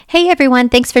Hey everyone,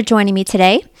 thanks for joining me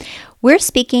today. We're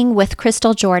speaking with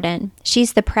Crystal Jordan.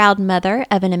 She's the proud mother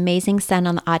of an amazing son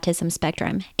on the autism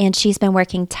spectrum, and she's been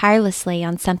working tirelessly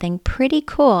on something pretty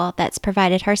cool that's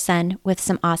provided her son with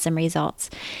some awesome results.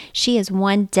 She is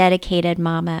one dedicated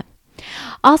mama.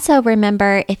 Also,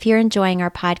 remember, if you're enjoying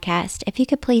our podcast, if you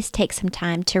could please take some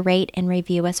time to rate and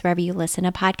review us wherever you listen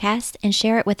to podcasts and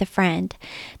share it with a friend.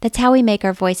 That's how we make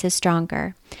our voices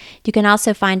stronger. You can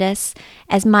also find us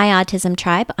as My Autism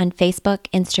Tribe on Facebook,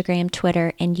 Instagram,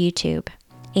 Twitter, and YouTube.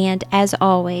 And as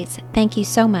always, thank you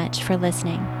so much for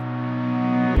listening.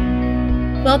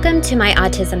 Welcome to My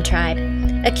Autism Tribe,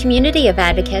 a community of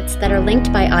advocates that are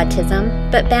linked by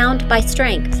autism but bound by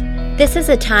strength. This is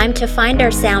a time to find our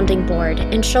sounding board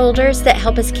and shoulders that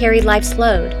help us carry life's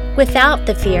load without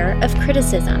the fear of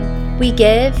criticism. We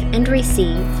give and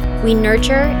receive. We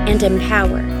nurture and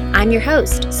empower. I'm your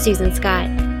host, Susan Scott.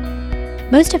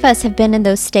 Most of us have been in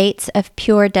those states of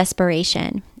pure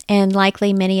desperation, and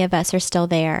likely many of us are still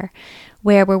there,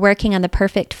 where we're working on the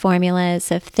perfect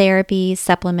formulas of therapy,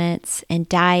 supplements, and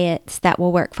diets that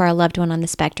will work for our loved one on the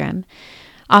spectrum.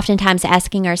 Oftentimes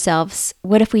asking ourselves,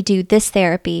 what if we do this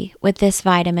therapy with this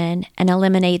vitamin and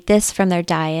eliminate this from their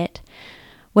diet?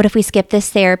 What if we skip this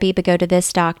therapy but go to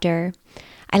this doctor?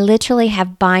 I literally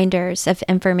have binders of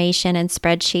information and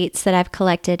spreadsheets that I've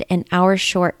collected in our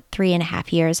short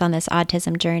 3.5 years on this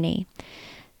autism journey.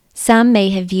 Some may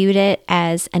have viewed it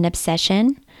as an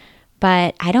obsession,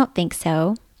 but I don't think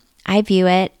so. I view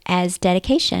it as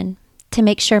dedication to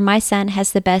make sure my son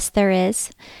has the best there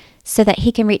is, so that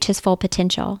he can reach his full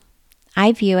potential.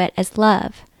 I view it as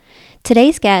love.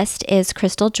 Today's guest is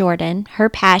Crystal Jordan. Her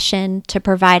passion to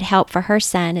provide help for her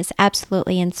son is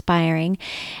absolutely inspiring,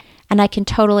 and I can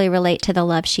totally relate to the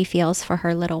love she feels for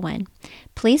her little one.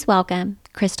 Please welcome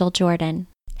Crystal Jordan.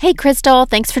 Hey, Crystal,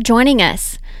 thanks for joining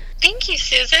us. Thank you,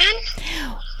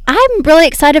 Susan. I'm really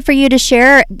excited for you to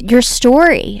share your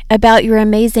story about your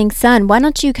amazing son. Why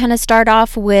don't you kind of start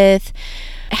off with,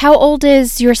 how old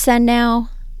is your son now?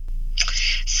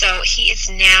 So he is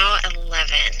now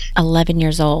 11. 11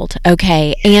 years old.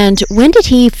 Okay. And when did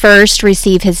he first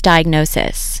receive his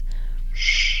diagnosis?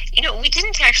 We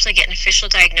didn't actually get an official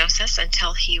diagnosis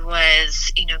until he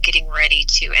was, getting ready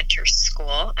to enter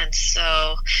school. And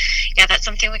so, that's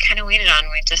something we kind of waited on.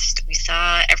 We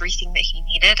saw everything that he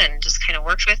needed and just kind of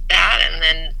worked with that. And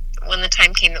then when the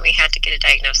time came that we had to get a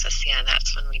diagnosis,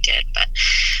 that's when we did. But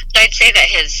I'd say that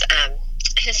his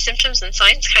symptoms and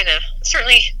signs kind of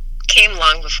certainly came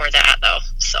long before that, though.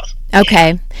 So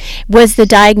okay. Was the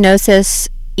diagnosis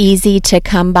easy to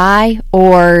come by,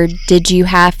 or did you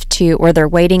have to, or there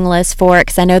waiting lists for it?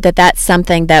 Because I know that that's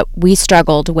something that we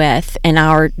struggled with in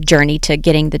our journey to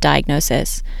getting the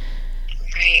diagnosis.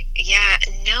 Right. Yeah.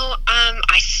 No.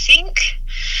 I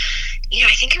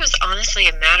think it was honestly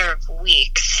a matter of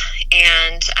weeks,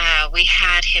 and we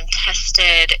had him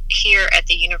tested here at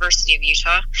the University of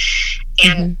Utah,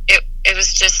 and it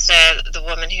was just the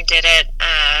woman who did it,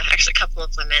 actually a couple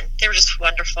of women. They were just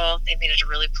wonderful. They made it a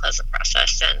really pleasant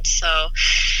process. And so,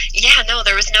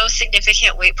 there was no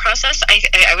significant wait process.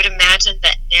 I would imagine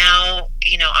that now,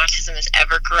 autism is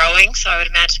ever growing. So I would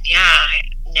imagine,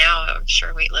 now I'm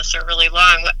sure wait lists are really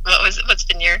long. What's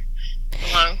been your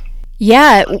long?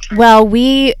 Yeah, well,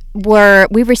 we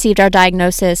received our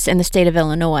diagnosis in the state of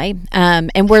Illinois,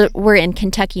 and we're in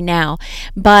Kentucky now.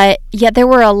 But there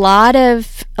were a lot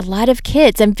of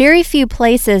kids and very few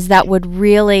places that would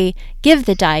really give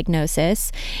the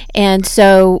diagnosis. And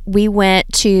so we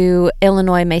went to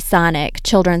Illinois Masonic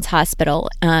Children's Hospital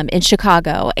in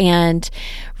Chicago and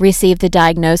received the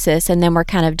diagnosis, and then we're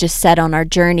kind of just set on our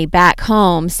journey back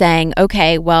home saying,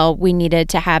 okay, well, we needed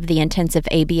to have the intensive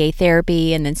ABA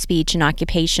therapy and then speech and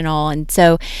occupational, and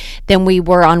so then we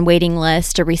were on waiting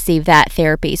lists to receive that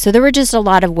therapy. So there were just a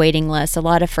lot of waiting lists, a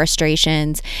lot of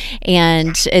frustrations,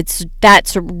 and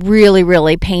that's a really,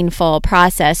 really painful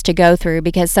process to go through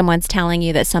because someone's telling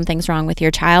you that something's wrong with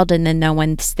your child and then no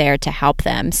one's there to help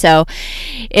them. So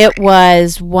it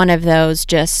was one of those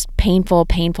just painful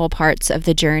parts of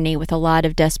the journey with a lot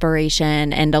of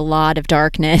desperation and a lot of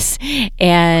darkness,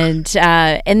 and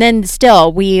then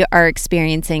still we are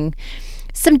experiencing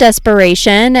some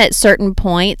desperation at certain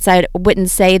points. I wouldn't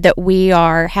say that we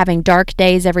are having dark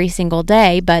days every single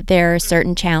day, but there are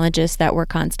certain challenges that we're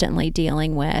constantly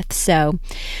dealing with. So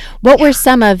what were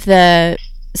some of the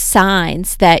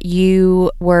signs that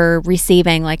you were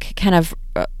receiving, like kind of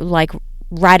like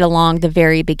right along the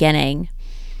very beginning?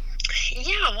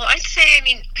 Yeah, well, I'd say,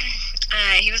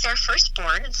 he was our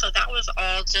firstborn, and so that was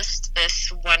all just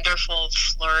this wonderful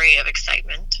flurry of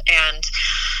excitement. And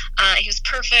he was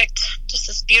perfect, just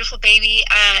this beautiful baby.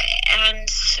 And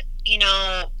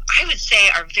I would say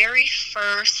our very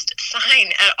first sign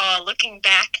at all, looking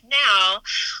back now,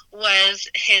 was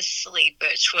his sleep,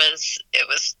 it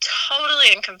was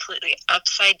totally and completely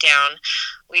upside down.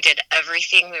 We did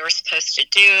everything we were supposed to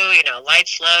do,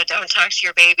 lights low, don't talk to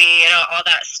your baby, all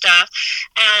that stuff.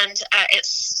 And it's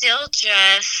still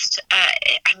just,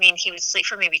 he would sleep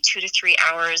for maybe 2 to 3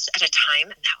 hours at a time,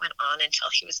 and that went on until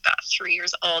he was about 3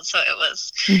 years old. So it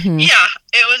was,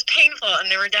 it was painful,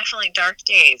 and there were definitely dark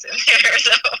days in there.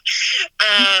 So,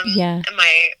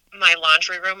 my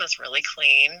laundry room was really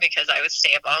clean because I would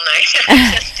stay up all night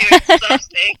just doing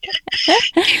something,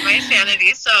 keep my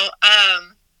sanity. So,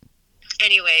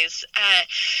 anyways,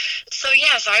 so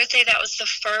I would say that was the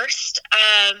first,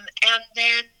 and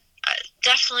then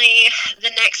definitely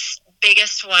the next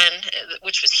biggest one,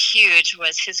 which was huge,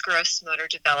 was his gross motor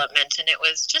development, and it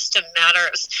was just a matter.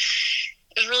 It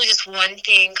was really just one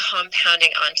thing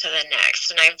compounding onto the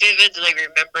next, and I vividly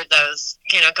remember those,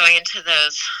 going into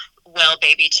those well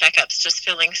baby checkups, just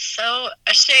feeling so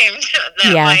ashamed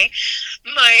that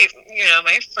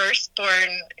my firstborn,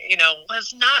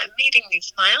 was not meeting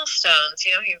these milestones.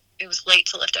 He was late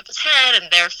to lift up his head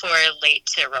and therefore late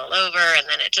to roll over, and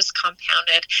then it just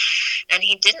compounded, and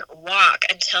he didn't walk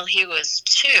until he was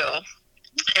 2.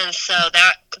 And so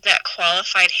that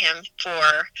qualified him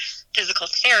for physical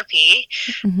therapy.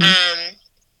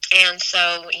 And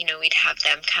so, we'd have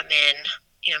them come in,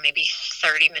 maybe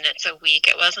 30 minutes a week.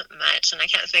 It wasn't much, and I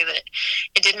can't say that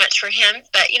it did much for him,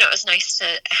 but, it was nice to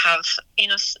have,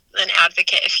 an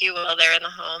advocate, if you will, there in the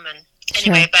home. And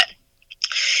anyway, but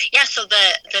so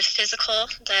the physical,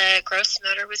 the gross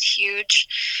motor was huge.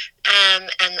 And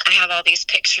I have all these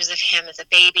pictures of him as a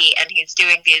baby, and he's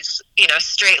doing these,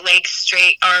 straight leg,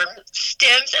 straight arm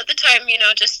stems at the time,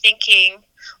 just thinking,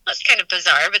 well, it's kind of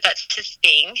bizarre, but that's his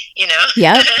thing,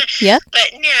 Yep.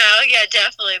 But now,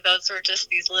 definitely those were just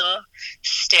these little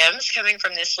stems coming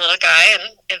from this little guy,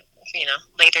 and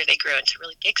later they grew into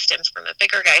really big stems from a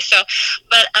bigger guy. So,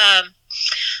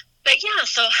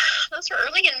 so those were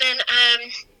early, and then,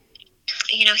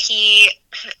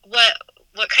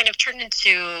 what kind of turned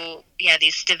into,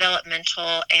 these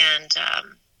developmental and,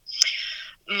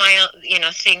 mild,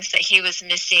 things that he was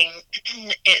missing,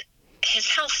 his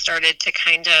health started to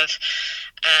kind of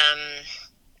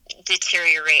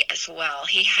deteriorate as well.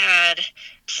 He had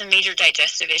some major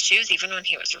digestive issues even when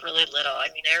he was really little. I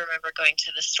remember going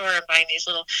to the store and buying these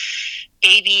little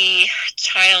baby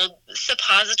child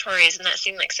suppositories, and that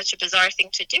seemed like such a bizarre thing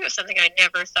to do, something I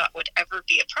never thought would ever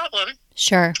be a problem.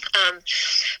 Sure.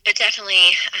 But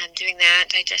definitely doing that,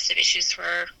 digestive issues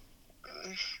were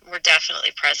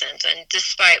definitely present, and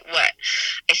despite what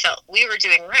I felt we were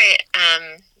doing right,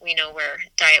 we know where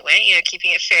diet went,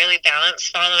 keeping it fairly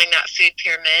balanced, following that food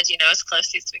pyramid, as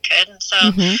close as we could. And so,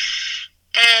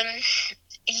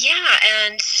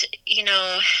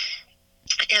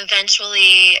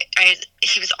 eventually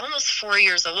he was almost 4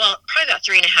 years old, well, probably about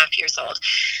 3.5 years old.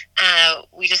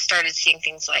 We just started seeing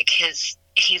things like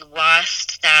he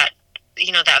lost that,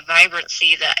 that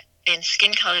vibrancy that in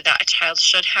skin color that a child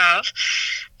should have,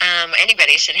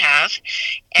 anybody should have.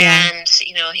 And,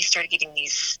 he started getting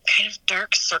these kind of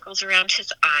dark circles around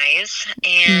his eyes,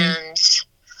 and,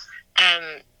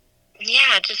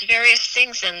 just various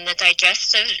things. And the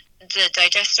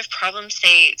digestive problems,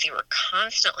 they were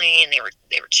constantly, and they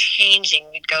were changing.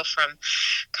 We'd go from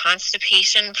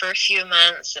constipation for a few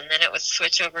months, and then it would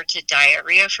switch over to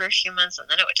diarrhea for a few months, and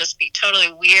then it would just be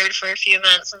totally weird for a few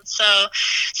months. And so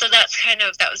that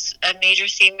was a major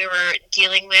theme we were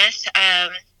dealing with.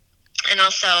 And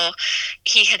also,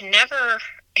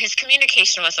 his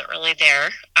communication wasn't really there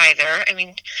either.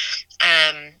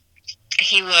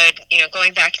 He would,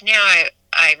 going back now,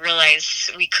 I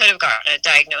realize we could have gotten a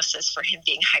diagnosis for him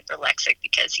being hyperlexic,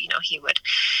 because, he would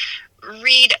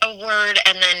read a word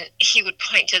and then he would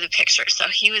point to the picture. So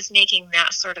he was making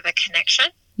that sort of a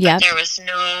connection. Yeah. There was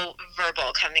no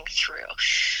verbal coming through.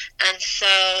 And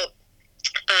so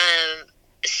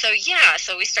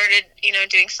we started,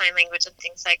 doing sign language and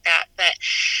things like that. But,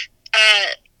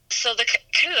 so the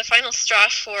kind of the final straw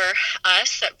for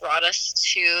us that brought us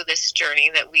to this journey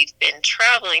that we've been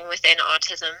traveling within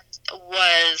autism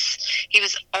was he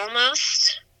was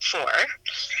almost 4,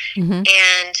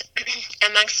 and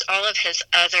amongst all of his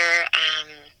other,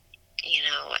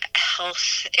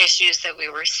 health issues that we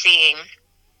were seeing,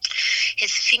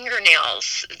 his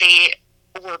fingernails, they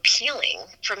were peeling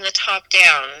from the top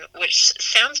down, which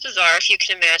sounds bizarre if you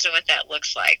can imagine what that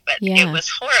looks like, but it was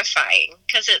horrifying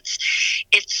because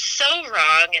it's so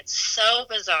wrong, it's so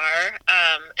bizarre,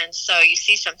 and so you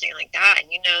see something like that and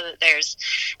you know that there's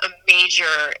a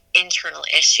major internal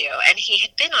issue. And he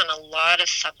had been on a lot of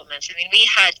supplements. We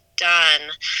had done,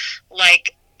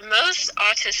 like most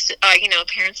autistic,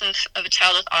 parents of a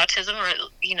child with autism, or,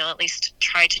 at least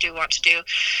try to want to do,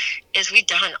 is we've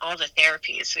done all the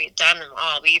therapies. We've done them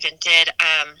all. We even did,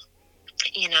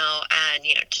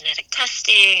 genetic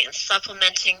testing and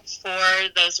supplementing for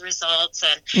those results.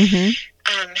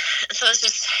 And so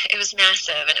it was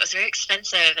massive, and it was very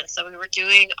expensive. And so we were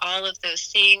doing all of those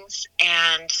things,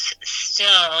 and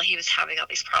still he was having all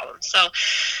these problems. So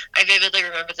I vividly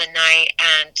remember the night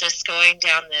and just going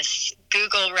down this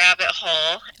Google rabbit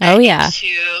hole. Oh, yeah.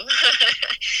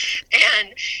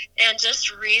 And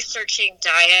just researching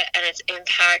diet and its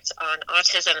impact on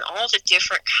autism and all the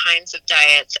different kinds of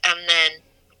diets. And then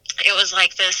it was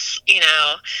like this,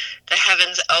 the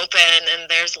heavens open and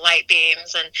there's light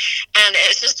beams, and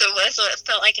it's just, it was what it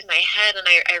felt like in my head. And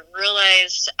I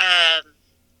realized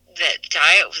that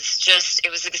diet was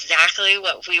it was exactly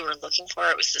what we were looking for.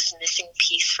 It was this missing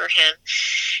piece for him.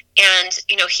 And,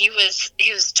 he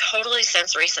was totally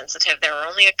sensory sensitive. There were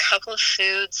only a couple of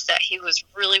foods that he was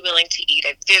really willing to eat.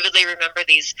 I vividly remember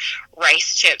these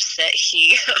rice chips that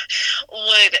he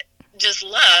would just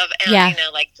love, and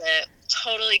like the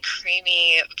totally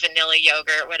creamy vanilla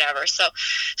yogurt, whatever. So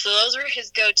those were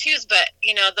his go-tos, but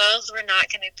those were not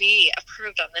going to be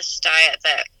approved on this diet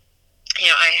that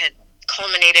I had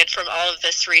culminated from all of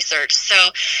this research. So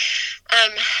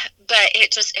but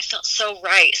it felt so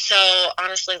right. So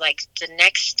honestly, like the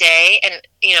next day, and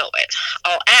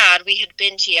I'll add, we had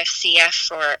been GFCF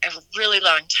for a really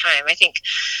long time. I think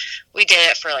we did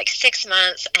it for like 6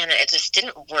 months, and it just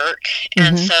didn't work.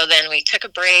 And so then we took a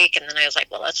break, and then I was like,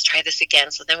 well, let's try this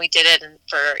again. So then we did it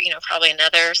for probably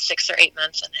another 6 or 8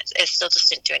 months, and it still just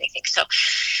didn't do anything. So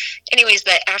anyways,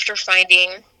 but after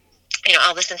finding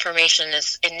all this information,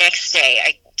 and next day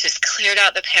I just cleared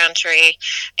out the pantry,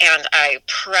 and I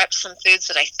prepped some foods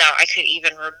that I thought I could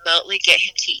even remotely get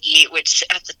him to eat, which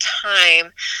at the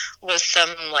time was some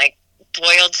like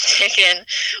boiled chicken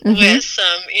with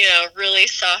some, really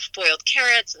soft boiled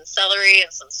carrots and celery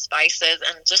and some spices,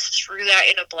 and just threw that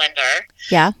in a blender.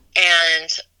 Yeah. And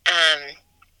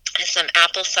some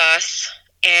applesauce,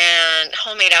 and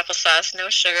homemade applesauce, no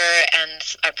sugar, and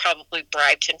I probably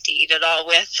bribed him to eat it all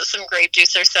with some grape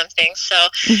juice or something. So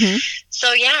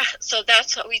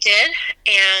that's what we did,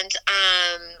 and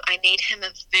I made him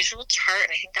a visual chart,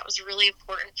 and I think that was really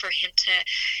important for him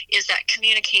is that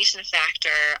communication factor,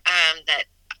 that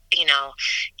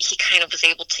he kind of was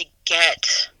able to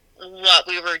get what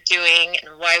we were doing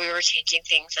and why we were changing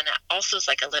things. And it also is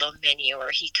like a little menu where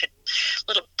he could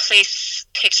place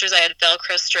pictures. I had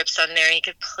Velcro strips on there. He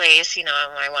could place,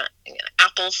 I want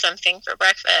apple something for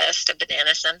breakfast, a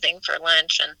banana something for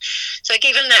lunch. And so it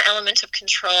gave him that element of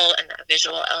control and that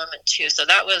visual element too. So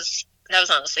that was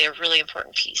honestly a really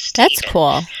important piece. That's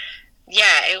cool.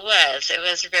 Yeah, it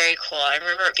was very cool. I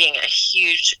remember it being a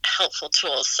huge helpful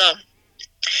tool. So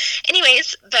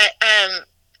anyways, but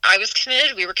I was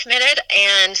committed, we were committed,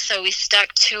 and so we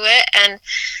stuck to it. And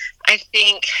I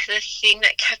think the thing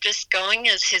that kept us going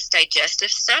is his digestive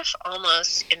stuff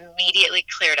almost immediately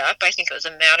cleared up. I think it was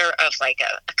a matter of like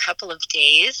a couple of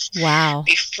days. Wow.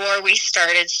 Before we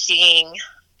started seeing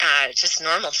just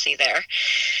normalcy there.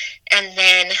 And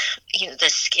then the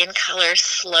skin color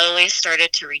slowly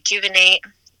started to rejuvenate.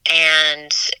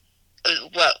 And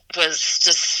what was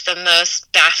just the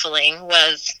most baffling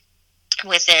was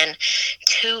within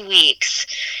 2 weeks,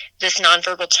 this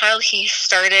nonverbal child, he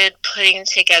started putting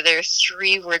together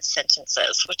 3-word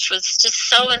sentences, which was just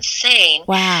so insane.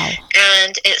 Wow.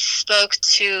 And it spoke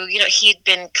to, he'd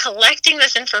been collecting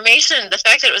this information. The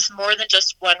fact that it was more than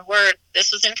just one word,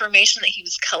 this was information that he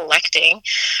was collecting.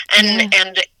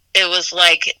 And it was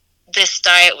like this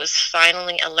diet was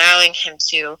finally allowing him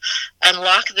to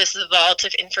unlock this vault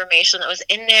of information that was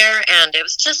in there, and it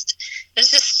was just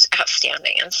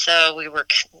outstanding. And so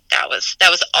that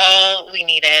was all we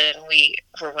needed, and we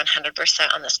were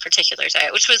 100% on this particular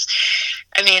diet, which was,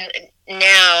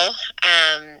 now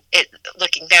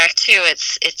looking back too,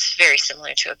 it's very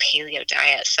similar to a paleo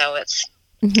diet. So it's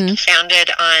founded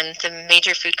on the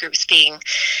major food groups being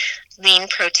lean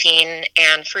protein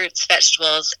and fruits,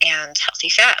 vegetables, and healthy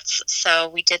fats. So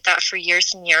we did that for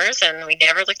years and years, and we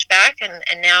never looked back.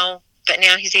 And now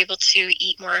he's able to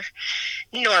eat more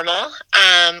normal,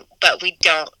 but we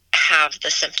don't have the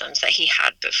symptoms that he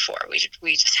had before.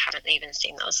 We just haven't even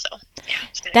seen those. So yeah,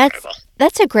 it's been incredible.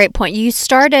 That's a great point. You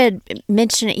started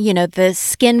mentioning, the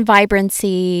skin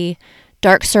vibrancy,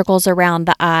 dark circles around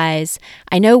the eyes.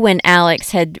 I know when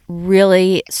Alex had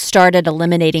really started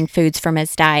eliminating foods from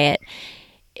his diet,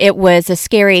 it was a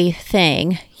scary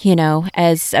thing,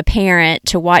 as a parent,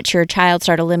 to watch your child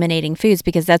start eliminating foods,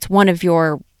 because that's one of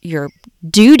your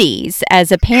duties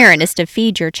as a parent is to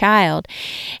feed your child.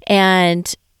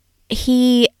 And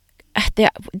I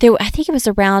think it was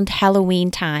around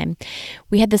Halloween time.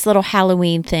 We had this little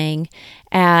Halloween thing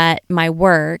at my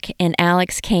work, and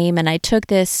Alex came, and I took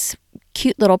this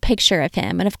cute little picture of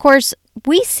him. And of course,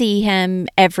 we see him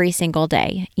every single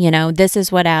day. This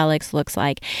is what Alex looks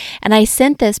like. And I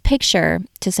sent this picture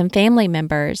to some family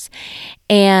members,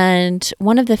 and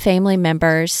one of the family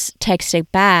members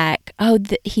texted back, "Oh,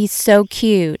 he's so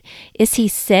cute. Is he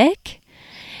sick?"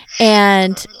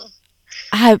 And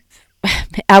I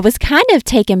was kind of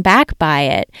taken back by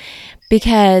it,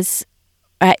 because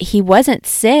he wasn't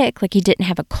sick. Like, he didn't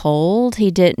have a cold. He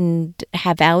didn't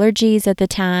have allergies at the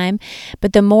time.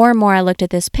 But the more and more I looked at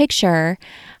this picture,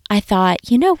 I thought,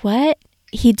 you know what?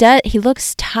 He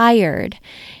looks tired.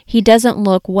 He doesn't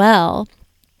look well.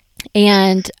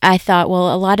 And I thought,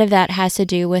 well, a lot of that has to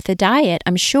do with the diet,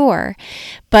 I'm sure.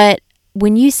 But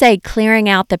when you say clearing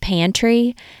out the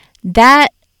pantry, that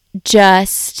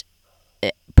just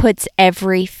puts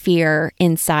every fear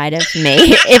inside of me.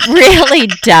 It really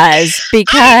does,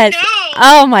 because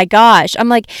oh my gosh, I'm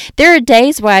like, there are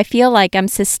days where I feel like I'm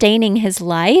sustaining his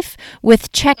life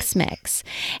with Chex Mix.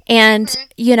 And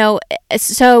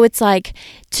so it's like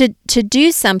to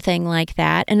do something like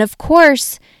that, and of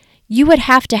course you would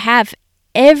have to have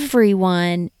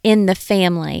everyone in the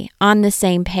family on the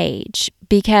same page,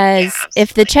 because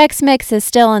if the Chex Mix is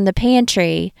still in the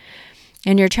pantry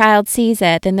and your child sees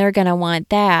it, then they're going to want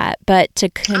that. But to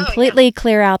completely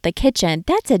clear out the kitchen,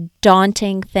 that's a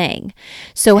daunting thing.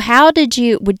 So how did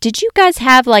you guys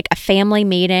have like a family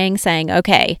meeting saying,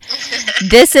 okay,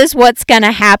 this is what's going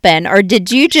to happen? Or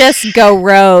did you just go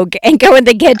rogue and go in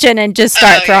the kitchen and just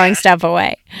start throwing stuff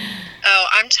away? Oh,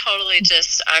 I'm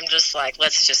just like,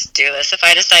 let's just do this. If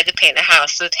I decide to paint the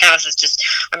house is just,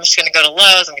 I'm just going to go to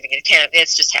Lowe's, I'm going to get a paint.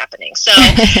 It's just happening. So,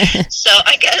 so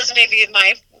I guess maybe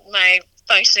my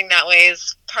functioning that way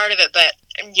is part of it, but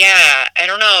yeah, I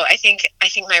don't know. I think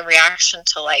my reaction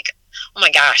to like, oh my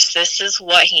gosh, this is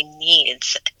what he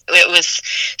needs. It was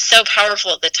so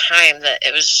powerful at the time that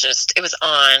it was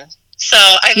on. So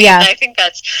I mean, I think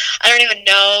I don't even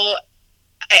know.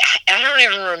 I don't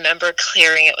even remember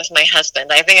clearing it with my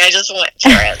husband. I think I just went for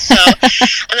it. So,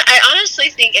 and I honestly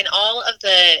think in all of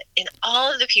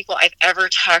the people I've ever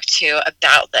talked to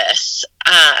about this,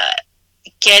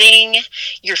 getting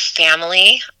your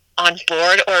family on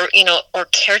board, or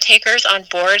caretakers on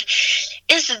board,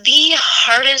 is the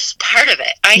hardest part of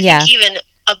it. I think even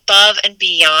above and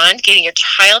beyond getting your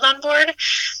child on board,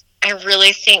 I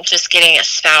really think just getting a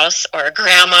spouse or a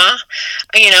grandma,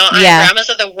 grandmas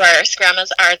are the worst.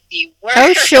 Grandmas are the worst.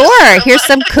 Oh, sure. Here's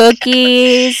some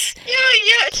cookies.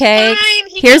 It's cakes. Fine.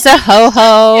 Here's a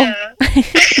ho-ho. Yeah.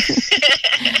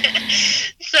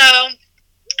 So,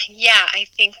 yeah, I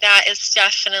think that is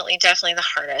definitely the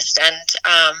hardest. And,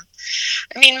 I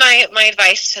mean, my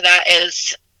advice to that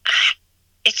is,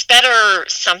 it's better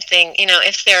something,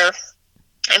 if they're,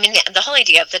 I mean, the whole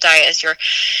idea of the diet is you're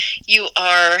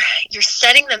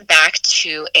setting them back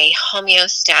to a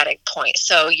homeostatic point.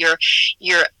 So you're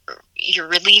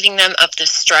relieving them of the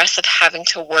stress of having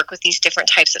to work with these different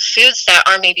types of foods that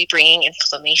are maybe bringing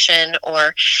inflammation,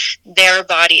 or their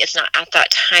body is not at that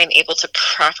time able to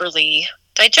properly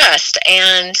digest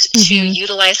and to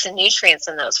utilize the nutrients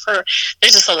in those.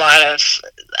 There's just a lot of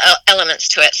elements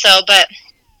to it. So, but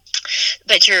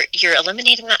you're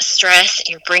eliminating that stress, and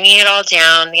you're bringing it all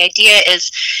down. The idea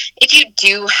is, if you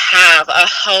do have a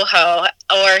ho-ho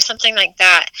or something like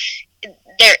that,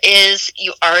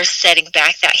 you are setting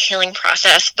back that healing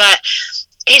process, but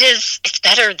it's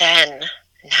better than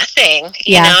nothing.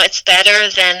 It's better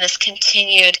than this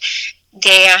continued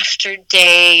day after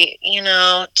day,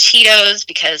 Cheetos,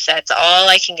 because that's all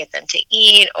I can get them to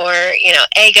eat, or,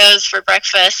 Eggos for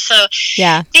breakfast. So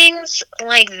things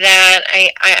like that,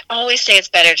 I always say it's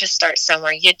better to start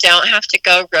somewhere. You don't have to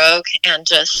go rogue and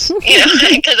just,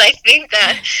 because I think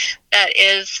that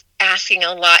is asking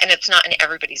a lot, and it's not in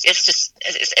everybody's,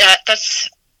 that's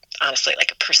honestly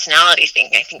like a personality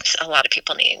thing. I think a lot of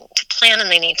people need to plan,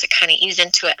 and they need to kind of ease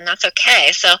into it, and that's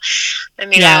okay. So, I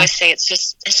mean, I always say it's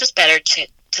just better to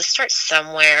start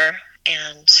somewhere.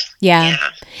 And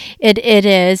it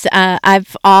is.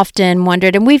 I've often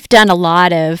wondered, and we've done a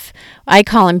lot of, I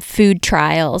call them food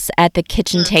trials at the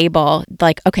kitchen table.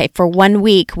 Like, okay, for 1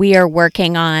 week we are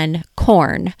working on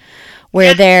corn,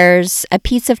 where there's a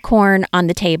piece of corn on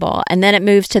the table, and then it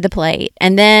moves to the plate,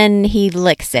 and then he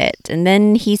licks it, and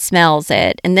then he smells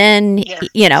it, and then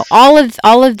all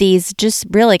of these just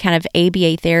really kind of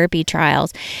ABA therapy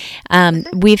trials.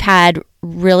 We've had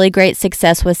really great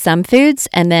success with some foods,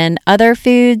 and then other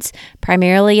foods,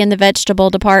 primarily in the vegetable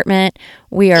department,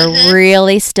 we are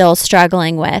really still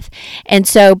struggling with. And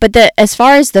so, but as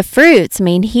far as the fruits, I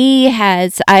mean,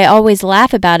 I always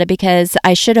laugh about it because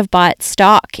I should have bought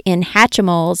stock in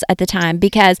Hatchimals at the time,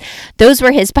 because those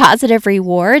were his positive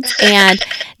rewards, and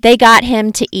they got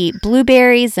him to eat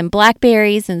blueberries and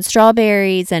blackberries and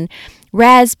strawberries and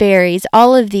raspberries,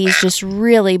 all of these just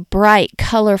really bright,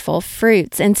 colorful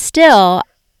fruits, and still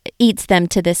eats them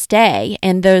to this day.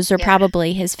 And those are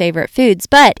probably his favorite foods,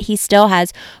 but he still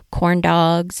has corn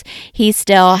dogs. He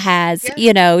still has,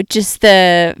 just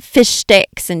the fish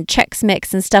sticks and Chex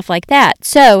Mix and stuff like that.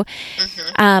 So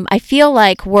I feel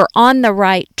like we're on the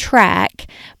right track,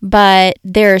 but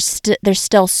there's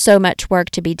still so much work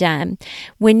to be done.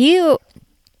 When you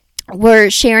were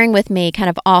sharing with me kind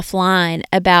of offline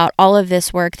about all of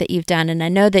this work that you've done, and I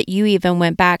know that you even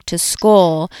went back to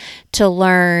school to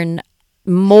learn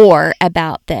more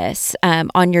about this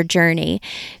on your journey.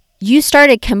 You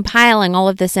started compiling all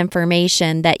of this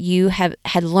information that you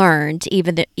had learned,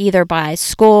 either by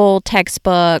school,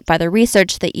 textbook, by the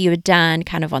research that you had done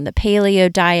kind of on the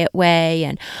paleo diet way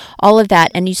and all of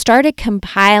that, and you started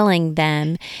compiling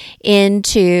them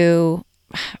into,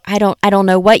 I don't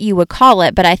know what you would call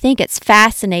it, but I think it's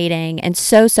fascinating and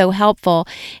so helpful,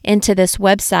 into this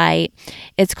website.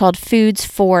 It's called Foods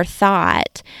for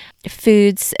Thought.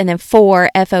 Foods and then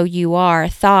for FOUR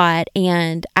thought.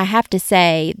 And I have to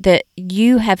say that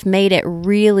you have made it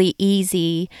really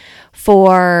easy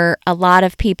for a lot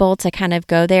of people to kind of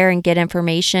go there and get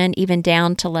information, even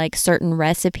down to like certain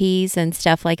recipes and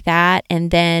stuff like that.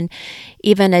 And then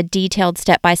even a detailed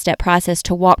step-by-step process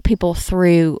to walk people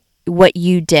through what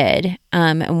you did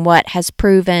and what has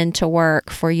proven to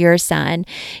work for your son.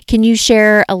 Can you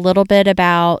share a little bit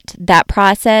about that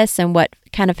process and what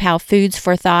kind of how Foods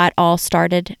for Thought all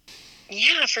started?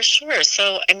 Yeah, for sure.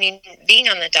 So, I mean, being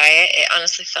on the diet, it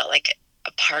honestly felt like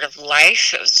a part of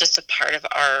life. It was just a part of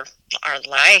our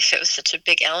life. It was such a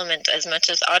big element. As much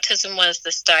as autism was,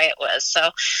 this diet was. So,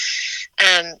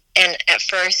 and at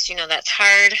first, that's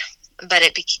hard. But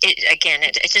it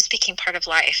just became part of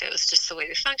life. It was just the way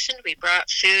we functioned. We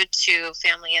brought food to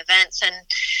family events,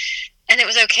 and it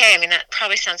was okay. I mean, that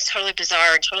probably sounds totally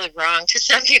bizarre and totally wrong to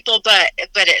some people, but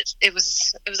it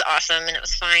was awesome, and it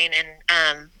was fine.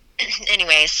 And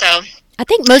anyway, so I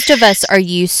think most of us are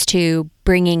used to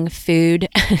bringing food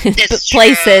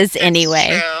places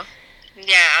anyway. True.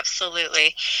 Yeah,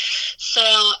 absolutely. So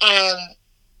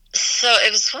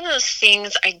it was one of those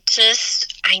things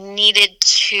I needed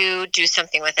to do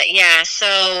something with it. Yeah.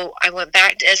 So I went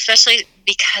back, especially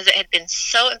because it had been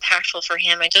so impactful for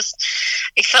him. I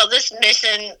felt this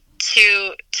mission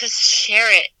to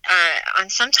share it on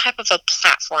some type of a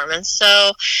platform. And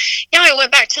so, I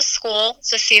went back to school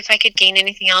to see if I could gain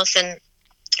anything else. And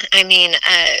I mean,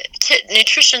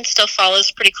 nutrition still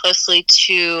follows pretty closely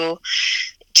to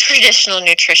traditional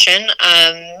nutrition.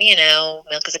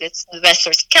 Milk is the best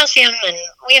source of calcium, and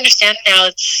we understand now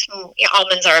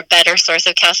almonds are a better source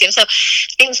of calcium. So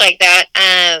things like that.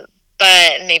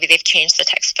 But maybe they've changed the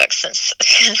textbooks since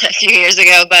a few years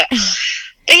ago. But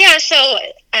yeah. So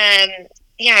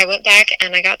I went back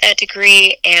and I got that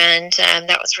degree, and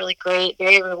that was really great,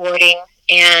 very rewarding.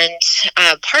 And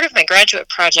part of my graduate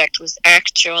project was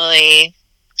actually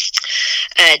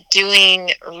doing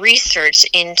research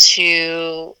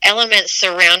into elements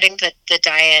surrounding the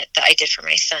diet that I did for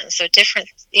my son. So different,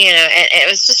 and it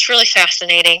was just really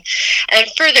fascinating, and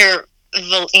further,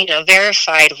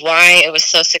 verified why it was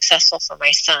so successful for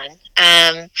my son.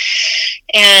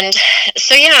 And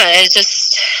so, it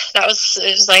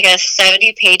was like a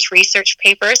 70-page research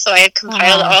paper. So I had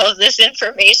compiled all of this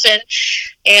information,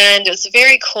 and it was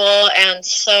very cool. And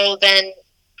so then,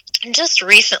 just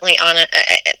recently on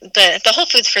the whole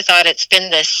Foods for Thought, it's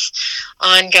been this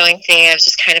ongoing thing I've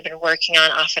just kind of been working on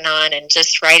off and on, and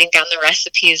just writing down the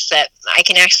recipes that I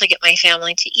can actually get my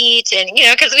family to eat. And,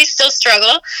 because we still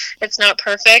struggle, it's not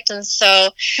perfect. And so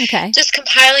just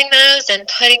compiling those and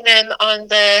putting them on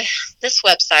this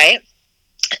website.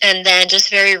 And then just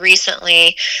very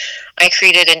recently, I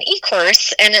created an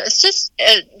e-course, and it was just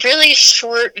really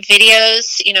short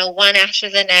videos, one after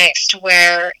the next,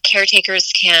 where caretakers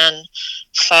can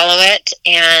follow it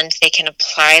and they can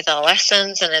apply the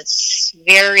lessons. And it's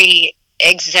very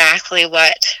exactly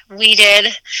what we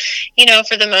did,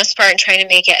 for the most part, and trying to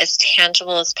make it as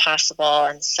tangible as possible.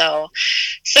 And so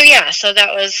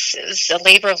that was, it was a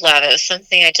labor of love. It was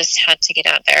something I just had to get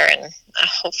out there and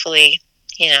hopefully,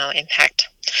 impact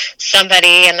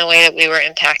somebody in the way that we were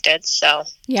impacted. So,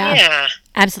 yeah.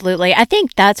 Absolutely. I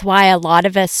think that's why a lot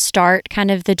of us start kind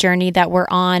of the journey that we're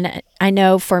on. I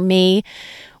know for me,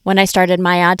 when I started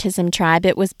my Autism Tribe,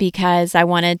 it was because I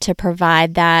wanted to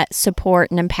provide that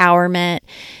support and empowerment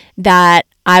that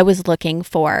I was looking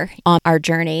for on our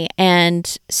journey.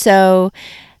 And so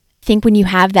I think when you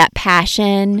have that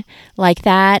passion like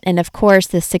that, and of course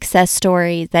the success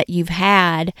stories that you've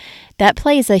had, that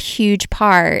plays a huge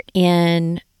part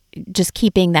in just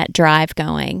keeping that drive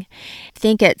going. I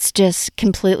think it's just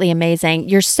completely amazing.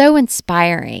 You're so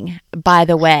inspiring, by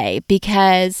the way,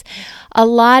 because a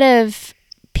lot of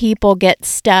people get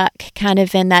stuck kind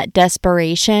of in that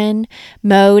desperation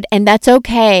mode, and that's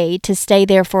okay to stay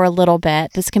there for a little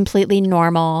bit. That's completely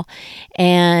normal,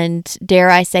 and dare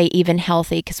I say even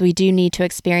healthy, because we do need to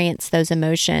experience those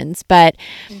emotions. But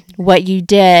what you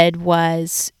did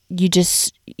was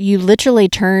you literally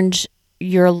turned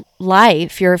your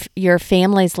life, your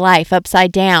family's life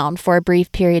upside down for a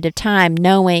brief period of time,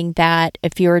 knowing that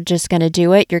if you're just going to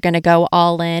do it, you're going to go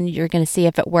all in, you're going to see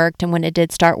if it worked. And when it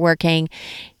did start working,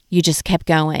 you just kept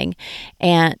going.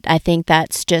 And I think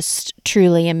that's just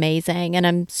truly amazing. And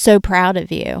I'm so proud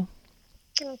of you.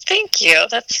 Thank you.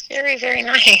 That's very, very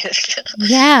nice.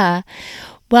 Yeah.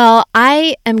 Well,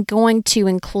 I am going to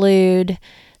include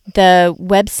the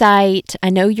website.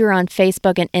 I know you're on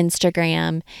Facebook and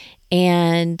Instagram,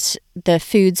 and the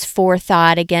Foods for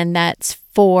Thought. Again, that's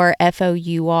for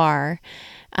FOUR,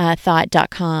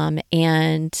 thought.com.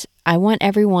 And I want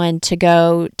everyone to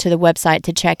go to the website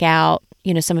to check out,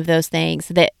 some of those things.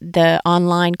 That the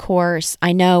online course,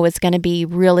 I know, is going to be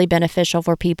really beneficial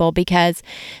for people, because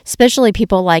especially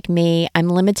people like me, I'm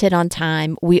limited on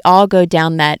time. We all go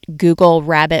down that Google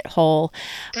rabbit hole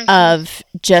of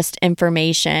just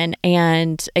information.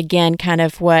 And again, kind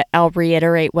of what I'll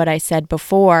reiterate what I said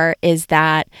before is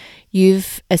that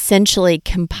you've essentially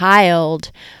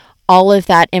compiled all of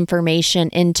that information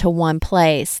into one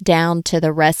place, down to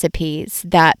the recipes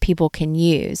that people can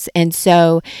use. And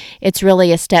so it's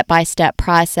really a step-by-step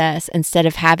process. Instead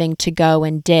of having to go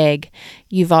and dig,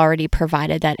 you've already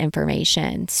provided that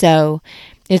information. So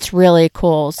it's really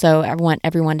cool. So I want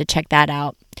everyone to check that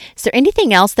out. Is there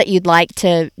anything else that you'd like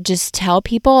to just tell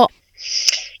people?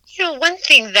 One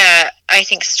thing that I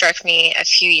think struck me a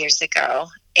few years ago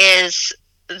is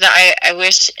that I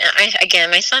wish, again,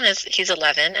 my son he's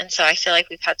 11, and so I feel like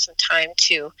we've had some time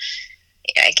to,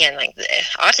 again, like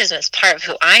autism is part of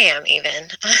who I am even.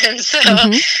 And so,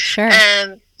 sure.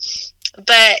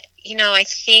 But, I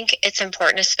think it's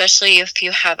important, especially if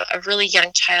you have a really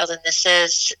young child, and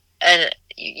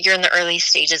you're in the early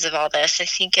stages of all this. I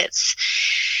think it's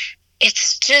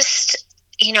just,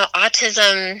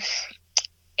 autism,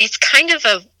 it's kind of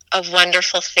a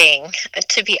wonderful thing,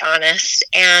 to be honest,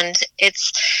 and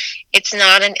it's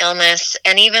not an illness.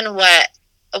 And even what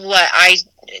I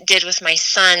did with my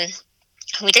son,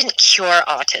 we didn't cure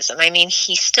autism. I mean,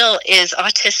 he still is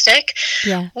autistic.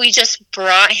 Yeah. We just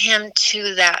brought him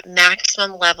to that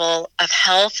maximum level of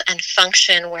health and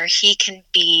function where he can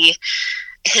be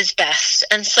his best.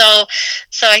 And so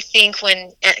I think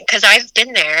because I've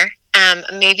been there.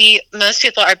 Maybe most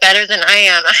people are better than I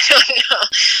am. I don't know,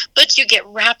 but you get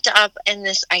wrapped up in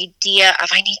this idea of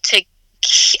I need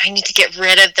to get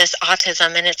rid of this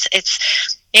autism, and it's it's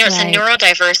a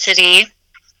neurodiversity.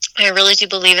 I really do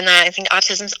believe in that. I think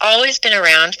autism's always been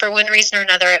around. For one reason or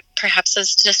another, it perhaps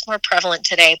is just more prevalent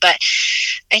today. But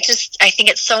I think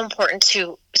it's so important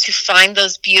to find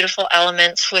those beautiful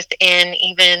elements within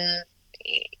even.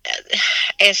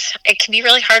 It can be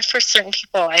really hard for certain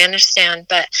people, I understand,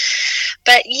 but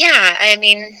yeah, I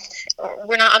mean,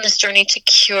 we're not on this journey to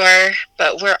cure,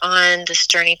 but we're on this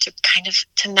journey to kind of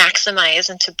to maximize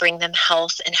and to bring them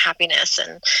health and happiness.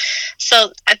 And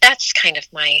so that's kind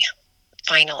of my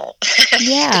final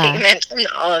statement in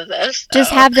all of this. So.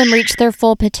 Just have them reach their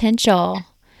full potential.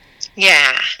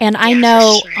 Yeah. And I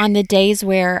know on the days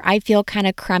where I feel kind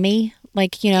of crummy,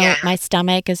 like, my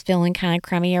stomach is feeling kind of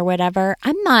crummy or whatever,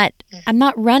 I'm not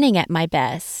running at my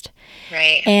best.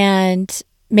 Right. And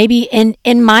maybe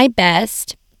in my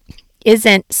best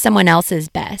isn't someone else's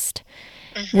best.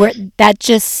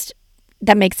 That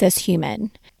makes us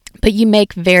human. But you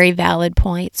make very valid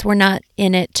points. We're not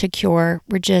in it to cure.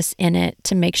 We're just in it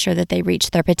to make sure that they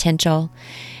reach their potential.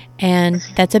 And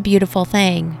that's a beautiful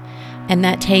thing. And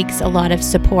that takes a lot of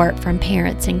support from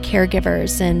parents and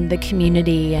caregivers and the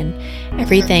community and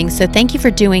everything. So thank you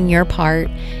for doing your part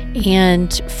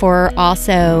and for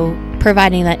also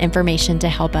providing that information to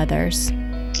help others.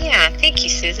 Yeah, thank you,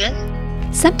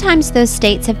 Susan. Sometimes those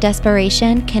states of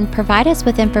desperation can provide us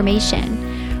with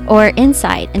information or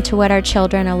insight into what our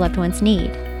children or loved ones need.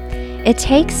 It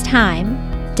takes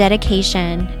time,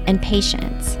 dedication, and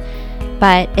patience.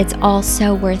 but it's all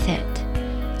so worth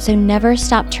it. So never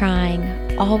stop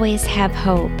trying, always have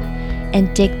hope,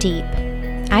 and dig deep.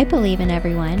 I believe in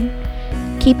everyone.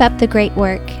 Keep up the great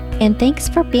work, and thanks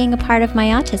for being a part of my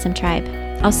autism tribe.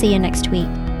 I'll see you next week.